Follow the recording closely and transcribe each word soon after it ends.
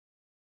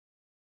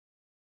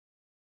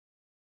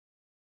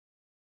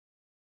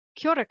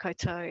Kia ora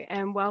koutou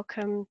and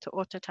welcome to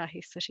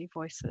Ōtautahi City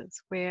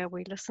Voices, where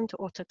we listen to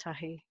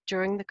Ōtautahi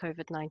during the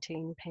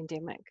COVID-19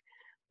 pandemic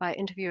by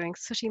interviewing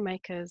city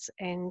makers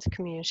and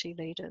community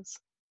leaders.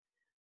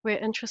 We're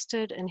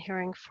interested in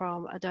hearing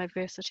from a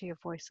diversity of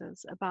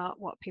voices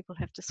about what people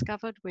have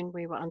discovered when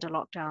we were under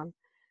lockdown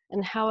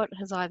and how it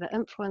has either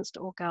influenced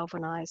or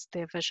galvanised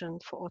their vision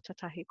for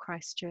Ōtautahi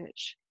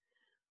Christchurch.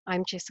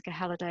 I'm Jessica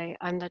Halliday.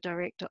 I'm the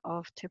director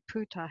of Te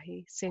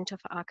Pūtahi Centre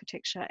for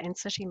Architecture and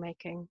City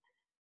Making.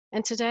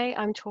 And today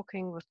I'm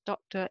talking with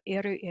Dr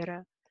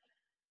Eruera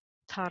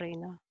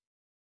Tarena,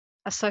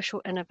 a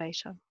social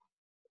innovator.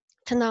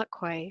 Tēnā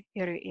koe,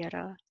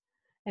 Eruera,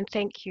 and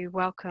thank you.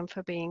 Welcome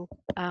for being,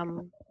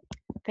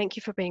 thank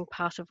you for being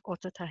part of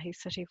Ōtautahi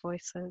City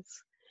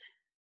Voices.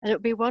 And it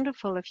would be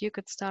wonderful if you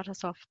could start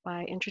us off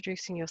by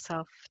introducing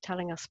yourself,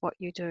 telling us what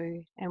you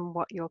do and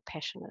what your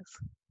passion is.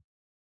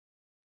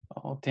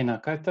 O tēnā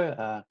koutou,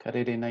 ka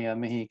rere nei a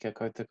mihi ka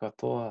koutou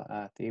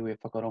katoa te iwi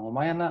whakarongo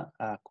mai ana,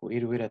 ko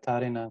Eruera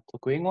Tarena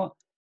tōku ingoa,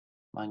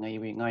 mai ngā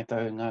iwi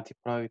ngaitau Ngāti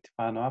Parau te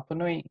whānau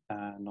apanui,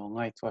 no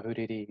ngai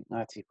tuahuriri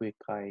Ngāti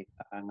Huekai,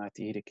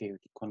 Ngāti Irekehu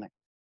ki konei.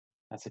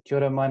 So kia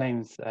ora, my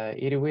name's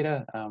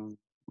Eruera.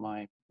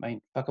 My main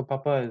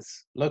whakapapa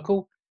is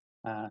local,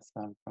 so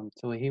I'm from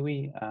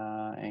Tuahiwi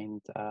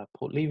and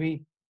Port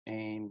Levy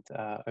and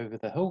over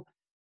the hill,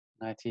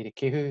 Ngāti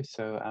Irekehu.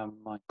 So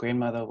my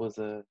grandmother was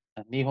a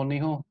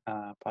niho,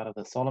 part of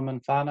the Solomon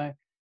whānau,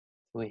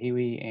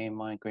 Tuahiwi, and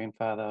my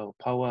grandfather,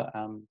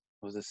 Paua,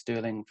 was a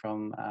Sterling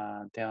from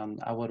down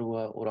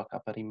Aotearoa,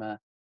 Orakaparima,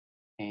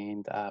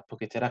 and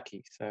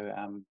Puketeraki. So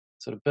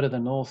sort of bit of the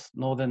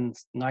northern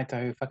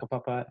Ngaitahu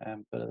whakapapa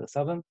and bit of the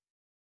southern.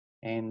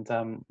 And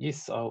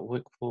yes, I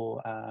work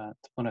for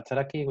Te Puna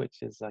Taraki, which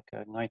is like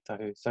a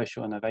Ngaitahu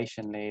social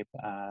innovation lab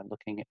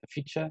looking at the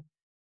future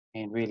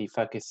and really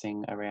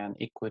focusing around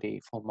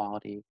equity for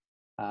Māori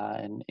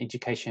in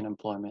education,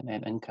 employment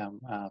and income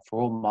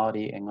for all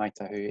Māori and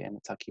Ngaitahu and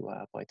the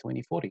Takiwa by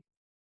 2040.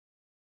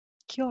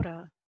 Kia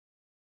ora.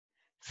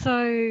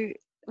 So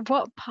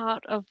what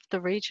part of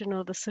the region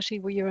or the city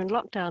were you in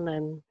lockdown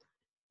in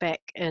back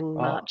in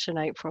March and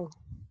April?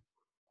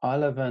 I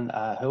live in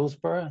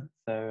Hillsborough,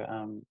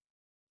 so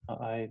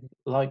I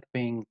like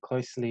being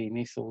closely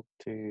nestled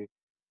to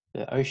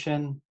the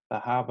ocean, the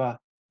harbour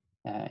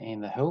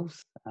and the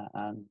hills.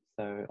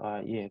 So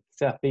yeah,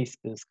 southeast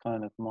is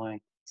kind of my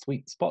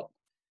sweet spot,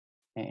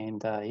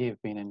 and yeah,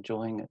 I've been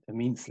enjoying it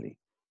immensely.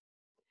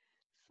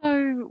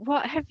 So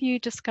what have you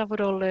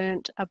discovered or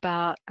learnt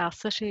about our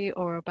city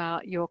or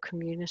about your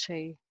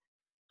community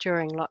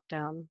during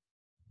lockdown?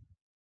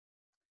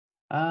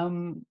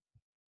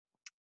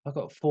 I've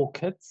got 4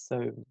 kids,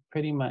 so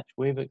pretty much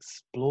we've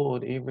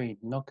explored every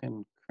nook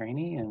and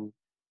cranny, and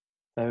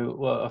so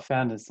what I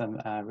found is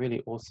some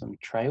really awesome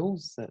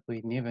trails that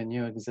we never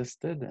knew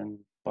existed, and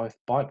both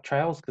bike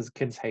trails because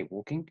kids hate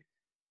walking,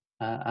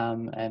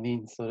 and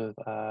then sort of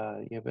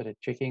yeah, a bit of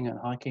trekking and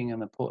hiking in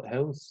the Port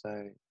Hills. So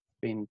it's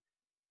been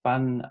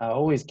fun. I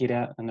always get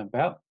out and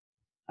about,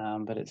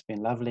 but it's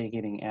been lovely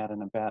getting out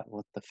and about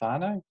with the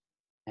whānau,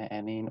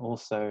 and then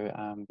also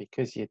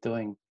because you're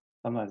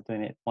sometimes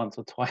doing it once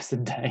or twice a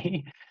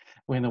day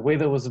when the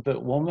weather was a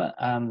bit warmer,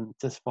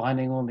 just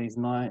finding all these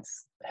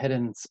nice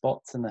hidden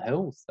spots in the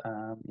hills,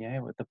 yeah,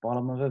 at the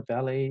bottom of a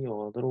valley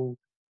or a little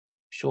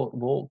short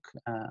walk,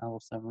 or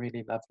some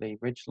really lovely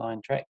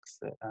ridgeline tracks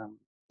that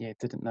yeah,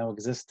 didn't know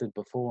existed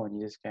before, and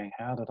you're just going,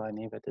 how did I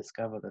never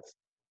discover this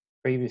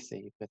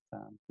previously? But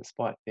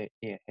despite that,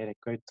 yeah, had a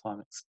good time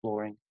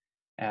exploring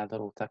our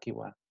little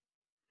takiwa.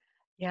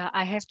 Yeah,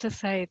 I have to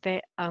say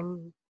that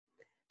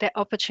that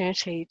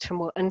opportunity to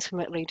more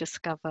intimately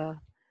discover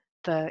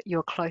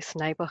your close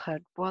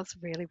neighbourhood was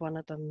really one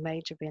of the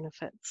major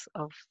benefits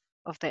of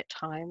that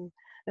time.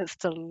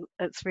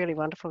 It's really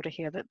wonderful to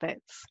hear that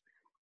that's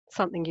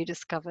something you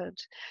discovered.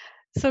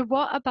 So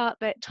what about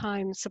that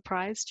time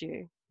surprised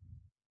you?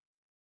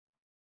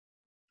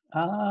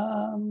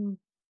 I'm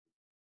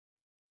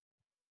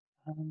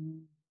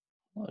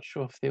not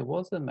sure if there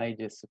was a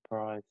major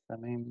surprise. I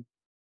mean,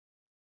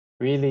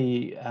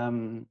 really,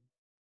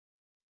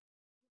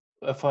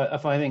 if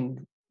I think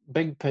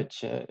big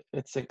picture,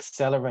 it's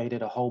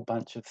accelerated a whole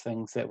bunch of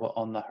things that were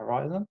on the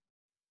horizon,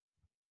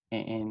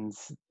 and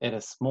at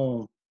a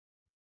small,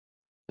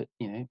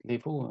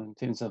 level in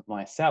terms of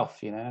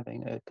myself, I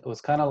think it was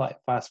kind of like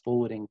fast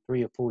forwarding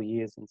 3 or 4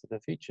 years into the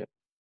future.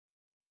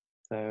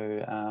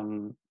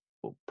 So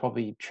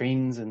probably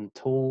trends and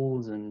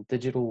tools and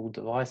digital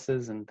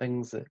devices and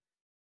things that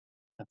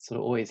I sort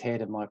of always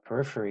had in my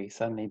periphery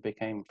suddenly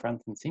became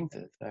front and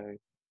center. So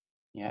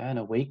yeah, in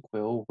a week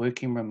we're all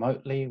working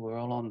remotely. We're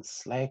all on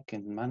Slack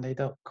and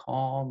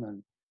Monday.com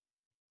and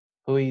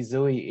Hui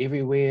Zui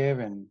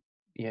everywhere, and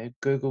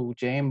Google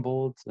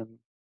Jamboards. And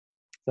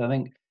so I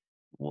think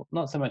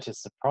not so much a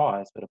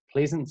surprise, but a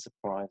pleasant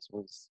surprise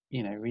was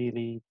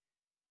really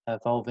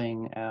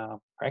evolving our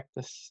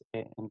practice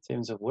in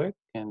terms of work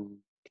and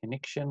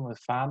connection with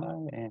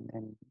whānau,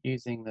 and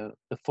using the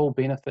full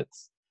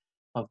benefits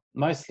of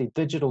mostly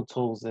digital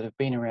tools that have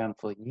been around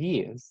for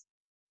years,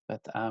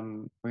 but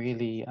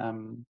really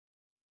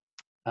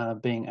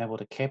being able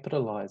to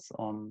capitalize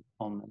on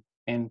them.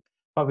 And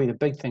probably the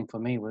big thing for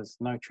me was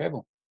no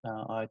travel.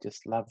 I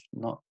just loved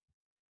not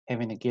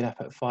having to get up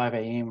at 5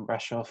 a.m.,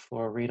 rush off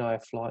for a red-eye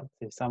flight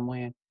to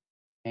somewhere,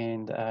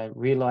 and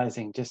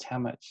realizing just how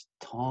much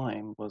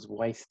time was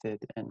wasted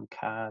in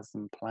cars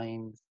and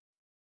planes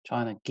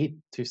trying to get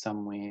to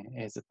somewhere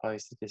as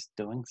opposed to just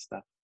doing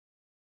stuff.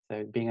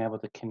 So being able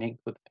to connect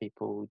with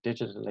people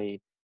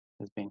digitally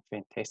has been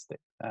fantastic,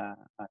 I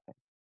think.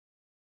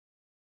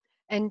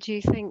 And do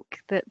you think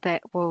that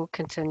that will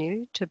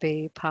continue to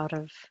be part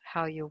of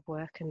how you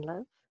work and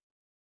live?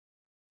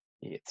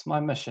 It's my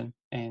mission,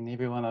 and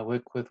everyone I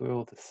work with, we're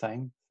all the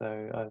same.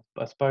 So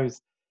I suppose,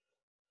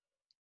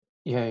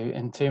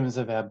 in terms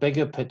of our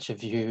bigger picture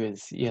view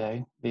is,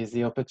 there's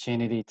the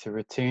opportunity to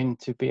return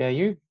to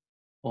BAU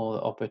or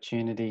the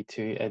opportunity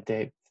to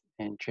adapt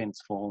and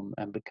transform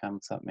and become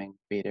something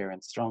better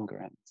and stronger.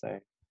 And so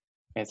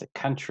as a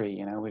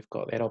country, we've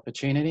got that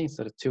opportunity,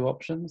 sort of two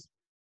options.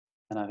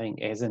 And I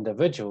think as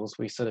individuals,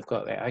 we sort of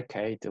got that,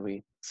 okay, do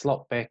we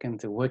slot back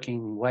into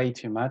working way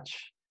too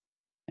much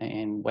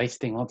and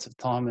wasting lots of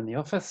time in the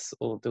office,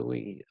 or do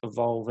we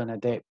evolve and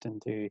adapt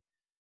into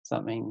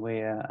something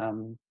where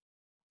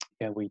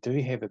we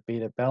do have a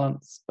better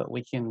balance, but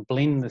we can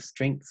blend the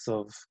strengths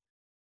of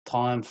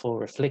time for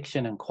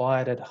reflection and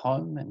quiet at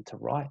home and to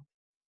write,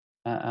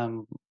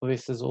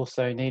 versus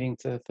also needing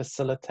to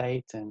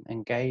facilitate and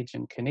engage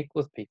and connect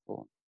with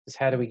people. Just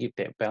how do we get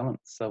that balance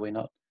so we're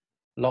not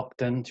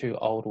locked into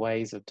old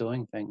ways of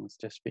doing things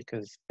just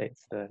because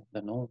that's the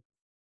norm?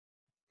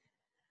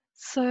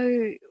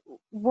 So,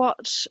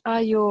 what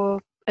are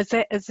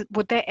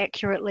would that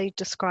accurately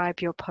describe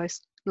your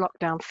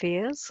post-lockdown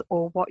fears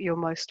or what you're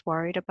most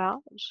worried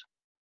about?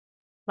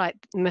 Like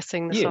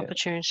missing this Yeah.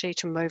 opportunity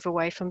to move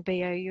away from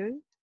BAU?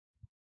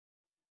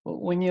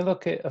 When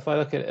if I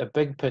look at a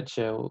big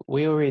picture,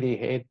 we already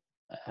had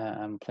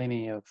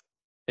plenty of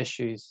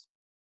issues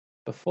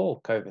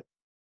before COVID.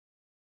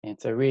 And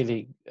so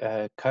really,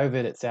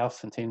 COVID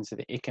itself, in terms of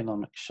the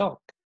economic shock,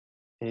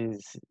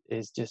 is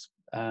just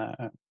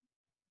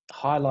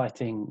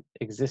highlighting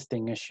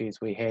existing issues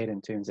we had in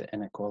terms of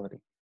inequality.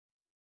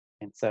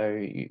 And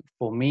so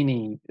for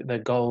many, the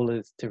goal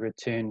is to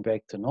return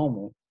back to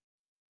normal,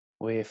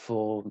 where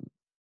for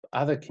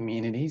other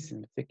communities,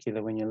 in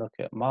particular when you look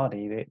at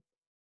Māori,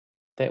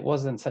 that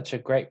wasn't such a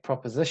great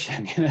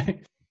proposition.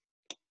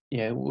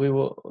 We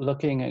were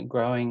looking at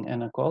growing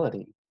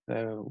inequality.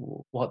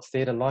 So what's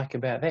there to like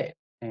about that?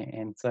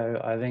 And so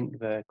I think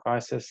the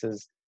crisis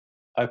has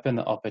opened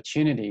the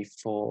opportunity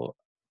for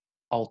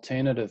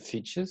alternative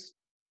futures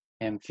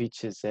and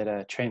futures that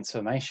are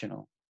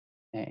transformational.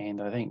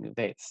 And I think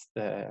that's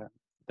the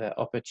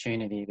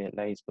opportunity that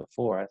lays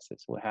before us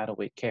is, well, how do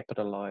we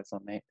capitalize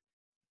on that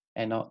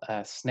and not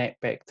snap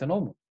back to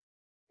normal?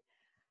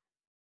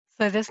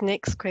 So this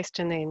next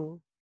question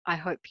then, I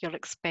hope you'll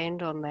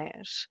expand on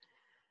that.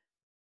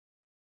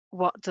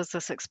 What does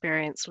this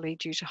experience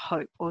lead you to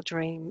hope or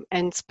dream,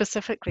 and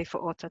specifically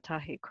for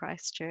Ōtautahi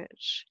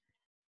Christchurch?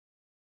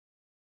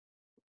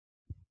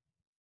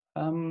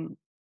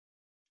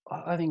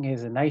 I think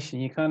as a nation,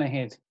 you kind of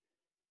had,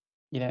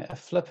 a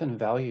flip in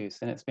values,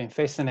 and it's been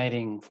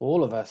fascinating for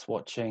all of us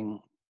watching,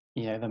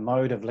 the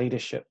mode of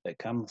leadership that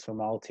comes from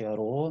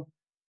Aotearoa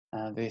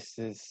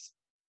versus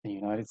the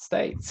United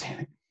States.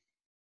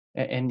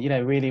 And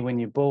really, when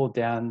you boil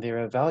down,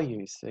 there are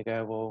values. They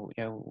go,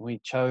 well, we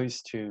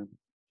chose to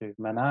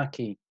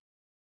manaaki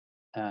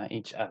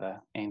each other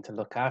and to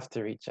look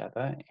after each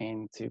other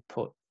and to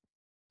put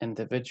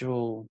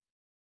individual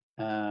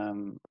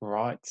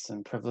rights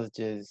and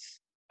privileges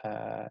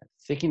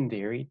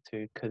secondary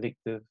to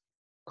collective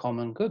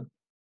common good.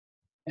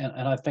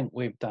 And I think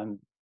we've done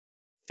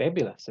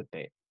fabulous at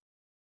that.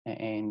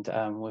 And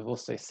we've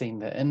also seen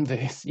the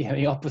inverse,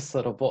 the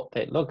opposite of what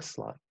that looks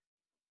like.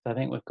 So I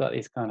think we've got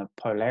these kind of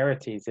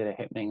polarities that are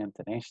happening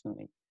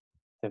internationally.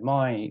 So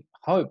my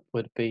hope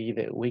would be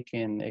that we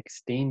can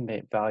extend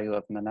that value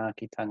of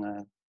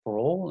manaakitanga for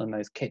all and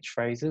those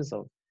catchphrases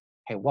of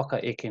he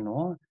waka eke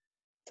noa,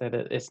 so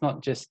that it's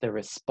not just the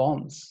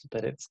response,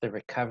 but it's the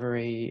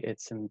recovery,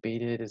 it's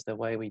embedded as the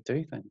way we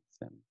do things.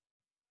 And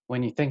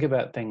when you think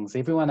about things,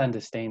 everyone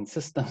understands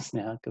systems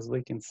now because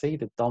we can see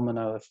the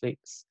domino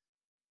effects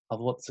of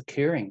what's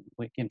occurring.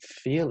 We can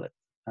feel it,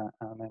 and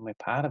we're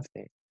part of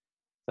that.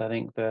 So I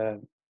think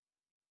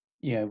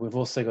we've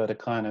also got to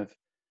kind of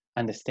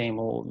understand,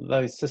 well,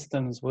 those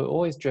systems were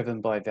always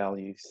driven by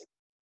values.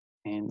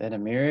 And in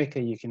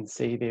America, you can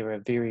see there are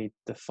very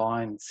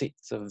defined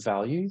sets of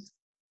values,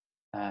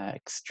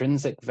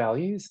 extrinsic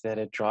values that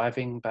are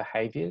driving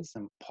behaviors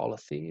and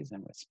policies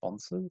and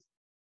responses.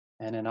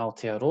 And in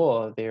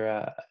Aotearoa, there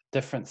are a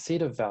different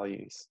set of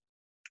values.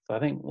 So I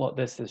think what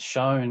this has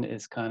shown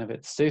is kind of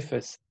at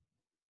surface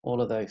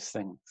all of those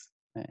things.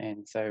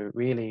 And so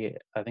really,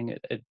 I think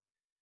it'd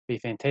be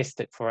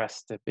fantastic for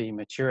us to be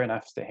mature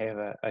enough to have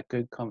a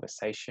good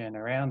conversation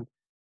around,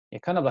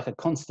 kind of like a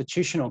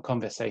constitutional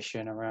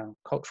conversation around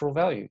cultural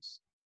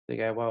values. To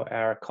go, well,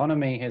 our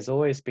economy has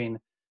always been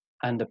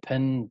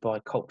underpinned by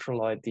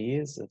cultural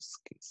ideas of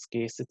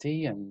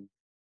scarcity and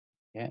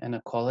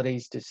inequality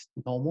is just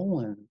normal,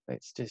 and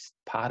it's just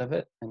part of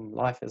it. And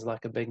life is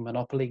like a big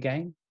monopoly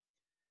game,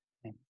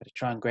 and you've got to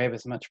try and grab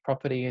as much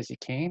property as you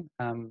can.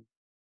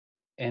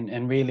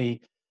 And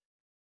really,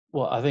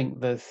 what I think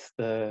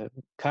the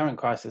current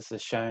crisis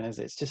has shown is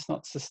it's just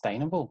not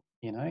sustainable.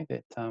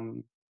 That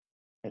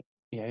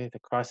the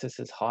crisis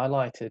has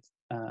highlighted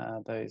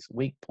those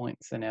weak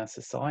points in our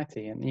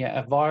society, and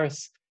a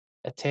virus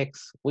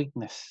attacks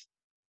weakness.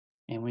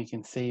 And we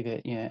can see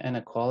that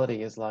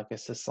inequality is like a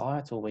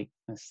societal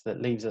weakness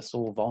that leaves us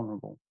all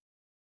vulnerable.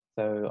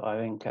 So I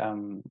think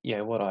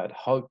what I'd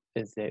hope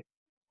is that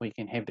we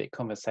can have that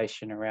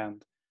conversation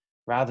around,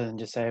 rather than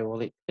just say,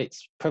 well,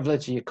 let's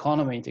privilege the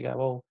economy, to go,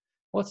 well,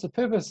 what's the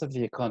purpose of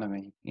the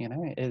economy?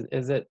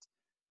 Is it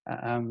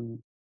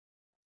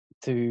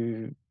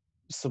to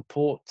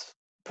support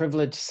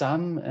privileged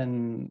some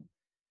and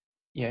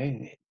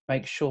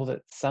make sure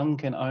that some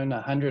can own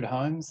 100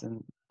 homes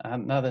and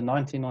another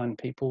 99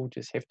 people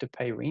just have to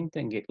pay rent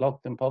and get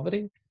locked in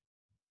poverty?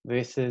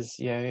 Versus,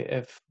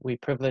 if we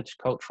privilege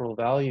cultural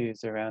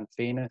values around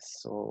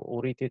fairness or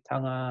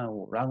ōritetanga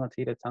or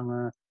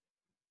rangatiratanga,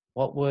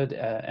 what would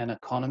an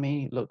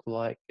economy look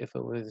like if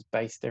it was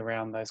based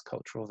around those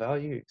cultural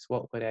values?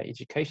 What would our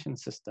education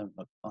system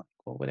look like?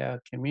 What would our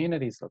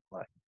communities look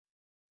like?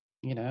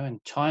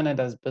 And China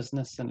does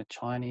business in a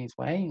Chinese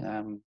way.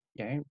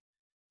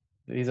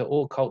 These are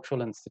all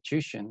cultural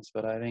institutions,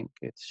 but I think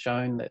it's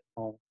shown that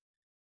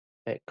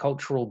that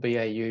cultural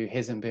BAU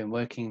hasn't been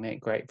working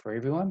that great for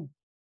everyone.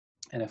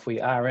 And if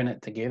we are in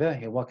it together,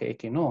 he waka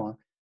eke noa,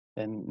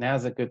 then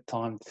now's a good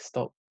time to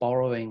stop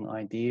borrowing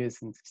ideas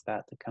and to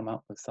start to come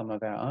up with some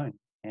of our own.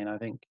 And I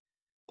think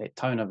that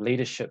tone of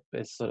leadership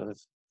is sort of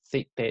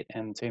set that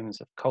in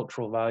terms of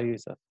cultural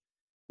values of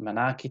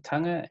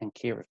manaakitanga and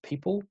care of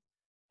people.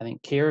 I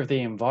think care of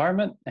the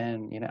environment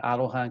and,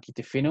 aroha ki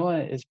te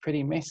whenua is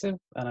pretty massive.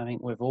 And I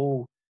think we've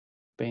all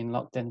been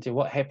locked into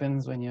what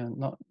happens when you're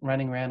not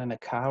running around in a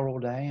car all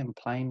day and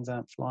planes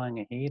aren't flying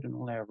ahead and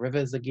all our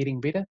rivers are getting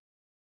better.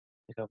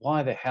 Because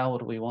why the hell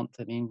do we want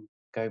to then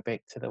go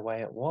back to the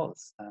way it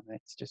was?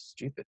 It's just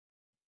stupid.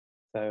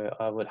 So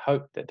I would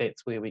hope that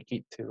that's where we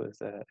get to,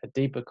 is a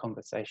deeper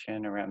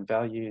conversation around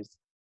values,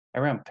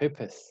 around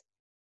purpose,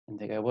 and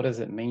to go, what does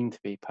it mean to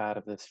be part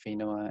of this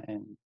whenua,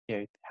 and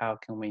how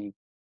can we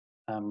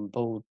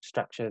build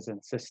structures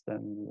and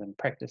systems and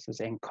practices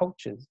and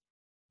cultures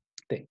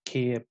that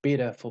care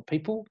better for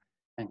people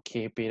and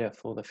care better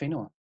for the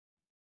whenua.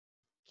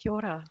 Kia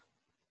ora.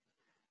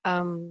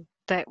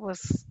 That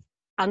was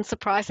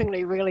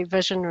unsurprisingly really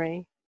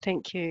visionary.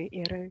 Thank you,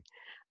 Eru.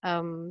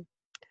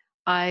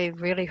 I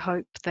really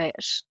hope that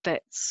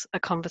that's a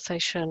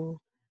conversation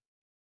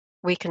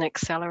we can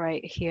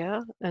accelerate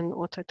here in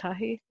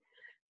Ōtautahi.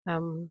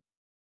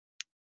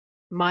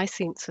 My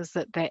sense is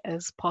that that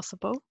is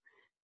possible,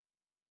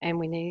 and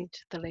we need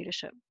the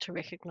leadership to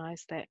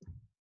recognise that.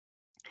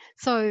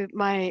 So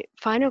my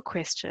final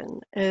question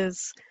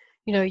is,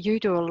 you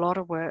do a lot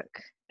of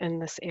work in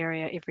this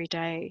area every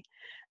day,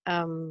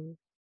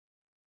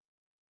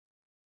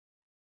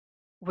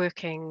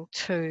 working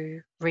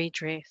to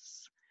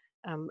redress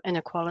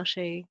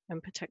inequality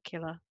in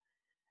particular.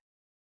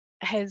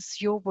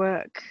 Has your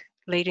work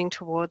leading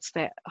towards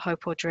that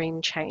hope or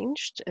dream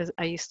changed?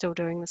 Are you still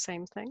doing the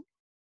same thing?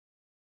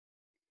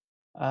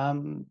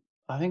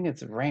 I think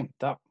it's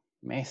ramped up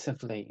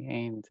massively,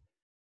 and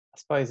I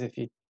suppose if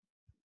you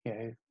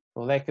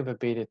for lack of a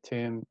better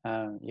term,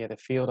 the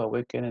field I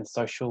work in is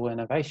social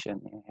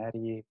innovation. How do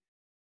you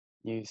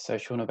use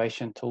social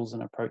innovation tools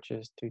and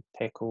approaches to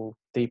tackle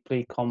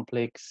deeply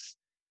complex,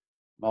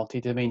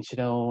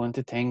 multidimensional,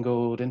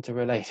 intertangled,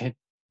 interrelated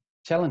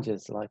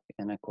challenges like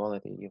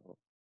inequality or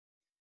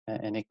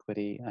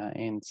inequity?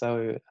 And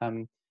so,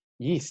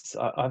 yes,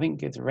 I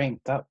think it's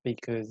ramped up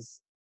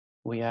because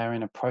we are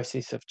in a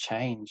process of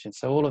change. And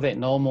so all of that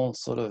normal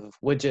sort of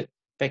widget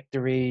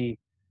factory,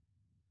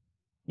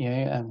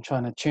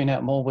 trying to churn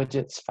out more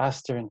widgets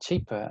faster and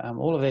cheaper,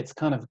 all of that's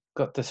kind of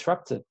got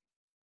disrupted.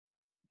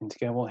 And to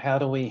go, well, how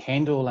do we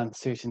handle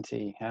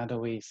uncertainty? How do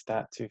we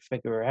start to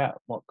figure out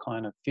what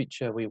kind of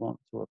future we want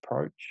to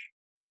approach?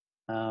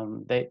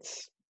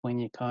 That's when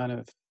you kind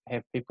of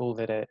have people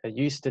that are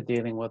used to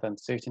dealing with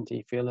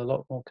uncertainty feel a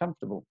lot more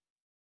comfortable.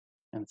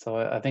 And so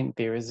I think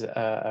there is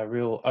a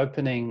real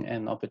opening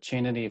and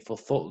opportunity for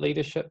thought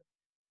leadership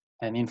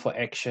and then for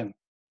action.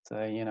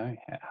 So,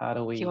 how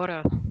do we Kia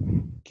ora.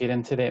 get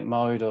into that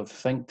mode of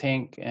think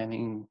tank and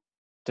then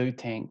do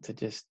tank, to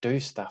just do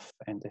stuff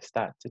and to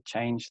start to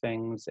change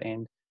things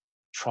and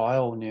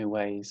trial new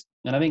ways?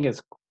 And I think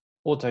as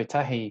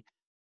Ōtautahi,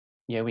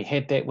 we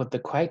had that with the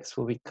quakes,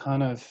 where we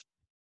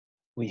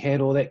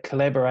had all that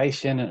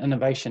collaboration and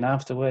innovation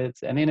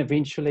afterwards, and then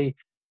eventually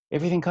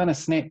everything kind of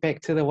snapped back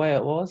to the way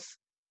it was.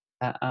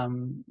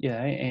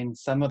 And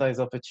some of those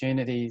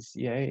opportunities,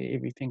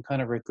 everything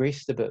kind of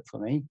regressed a bit for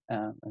me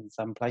in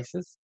some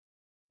places,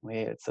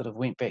 where it sort of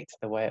went back to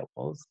the way it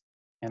was.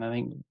 And I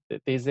think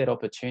that there's that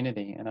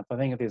opportunity. And I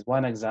think if there's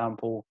one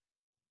example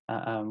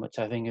which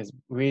I think has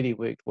really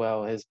worked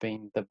well, has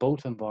been the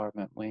built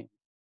environment. When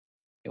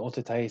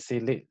Ōtautahi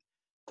said,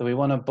 do we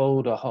want to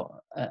build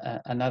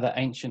another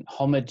ancient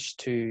homage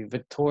to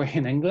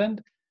Victorian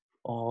England,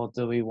 or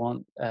do we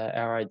want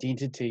our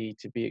identity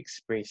to be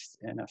expressed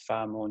in a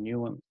far more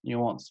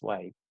nuanced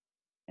way?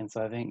 And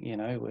so I think,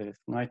 with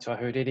Ngai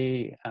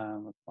Tahuriri,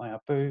 with my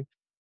apu,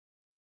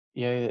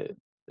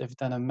 they've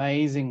done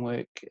amazing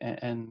work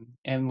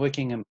and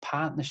working in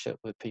partnership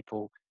with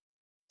people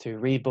to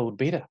rebuild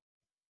better.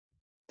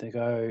 To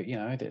go,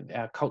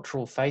 our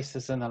cultural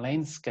faces in the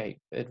landscape,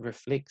 it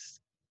reflects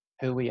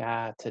who we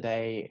are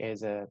today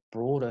as a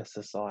broader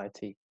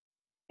society.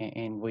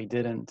 And we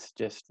didn't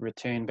just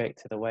return back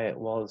to the way it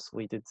was.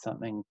 We did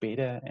something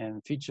better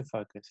and future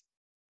focused.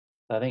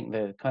 I think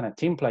the kind of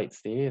templates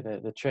there,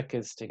 the trick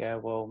is to go,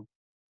 well,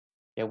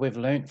 we've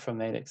learned from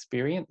that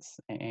experience.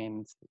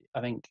 And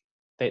I think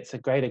that's a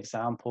great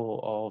example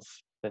of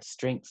the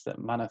strengths that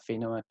mana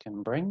whenua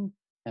can bring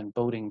and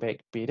building back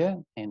better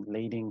and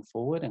leading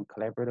forward and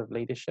collaborative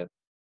leadership.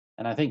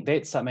 And I think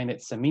that's something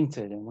that's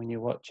cemented. And when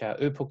you watch our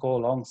upoko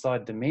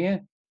alongside the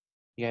mayor,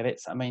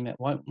 that's something that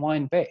won't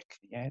wind back.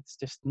 It's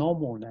just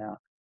normal now.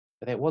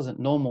 But that wasn't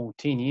normal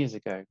 10 years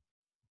ago.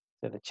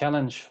 So the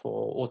challenge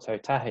for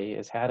Ōtautahi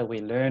is how do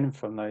we learn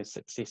from those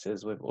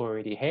successes we've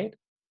already had,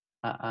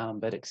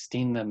 but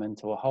extend them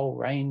into a whole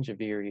range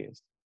of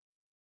areas.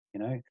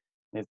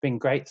 There've been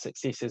great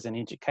successes in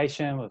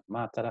education with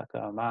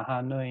Mātaraka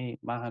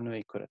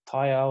Mahanui Kura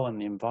Taiao and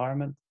the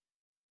environment,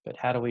 but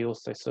how do we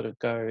also sort of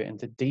go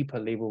into deeper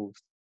levels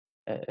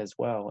as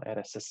well, at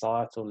a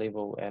societal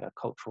level, at a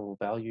cultural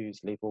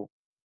values level,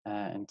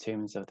 in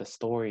terms of the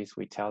stories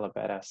we tell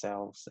about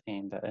ourselves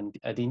and the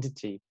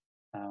identity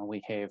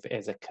we have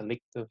as a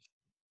collective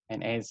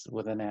and as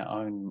within our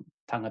own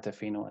tangata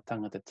whenua,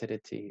 tangata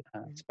tiriti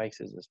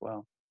spaces as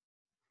well.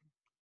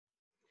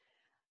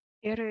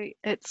 Eru,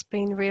 it's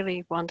been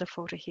really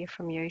wonderful to hear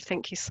from you.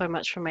 Thank you so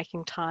much for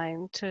making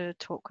time to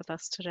talk with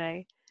us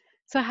today.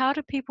 So how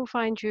do people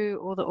find you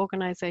or the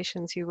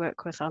organisations you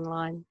work with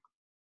online?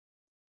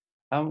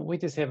 We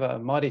just have a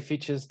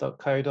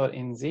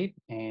mightyfeatures.co.nz,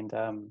 and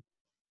as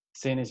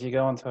soon as you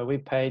go onto our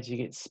webpage, you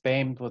get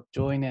spammed with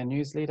join our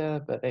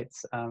newsletter, but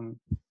that's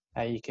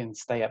how you can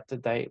stay up to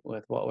date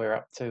with what we're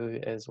up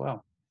to as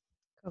well.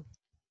 Cool.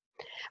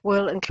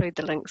 We'll include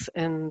the links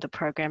in the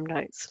program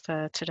notes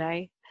for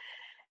today.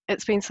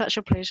 It's been such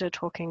a pleasure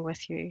talking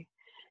with you.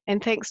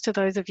 And thanks to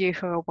those of you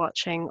who are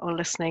watching or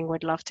listening.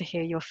 We'd love to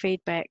hear your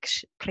feedback.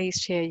 Please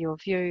share your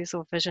views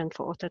or vision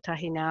for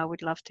Ōtautahi now.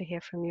 We'd love to hear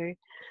from you.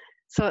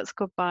 So it's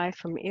goodbye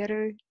from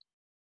Eru.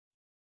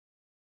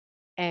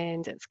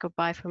 And it's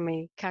goodbye from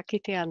me. Ka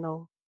kite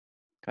anō.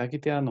 Ka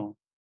kite anō.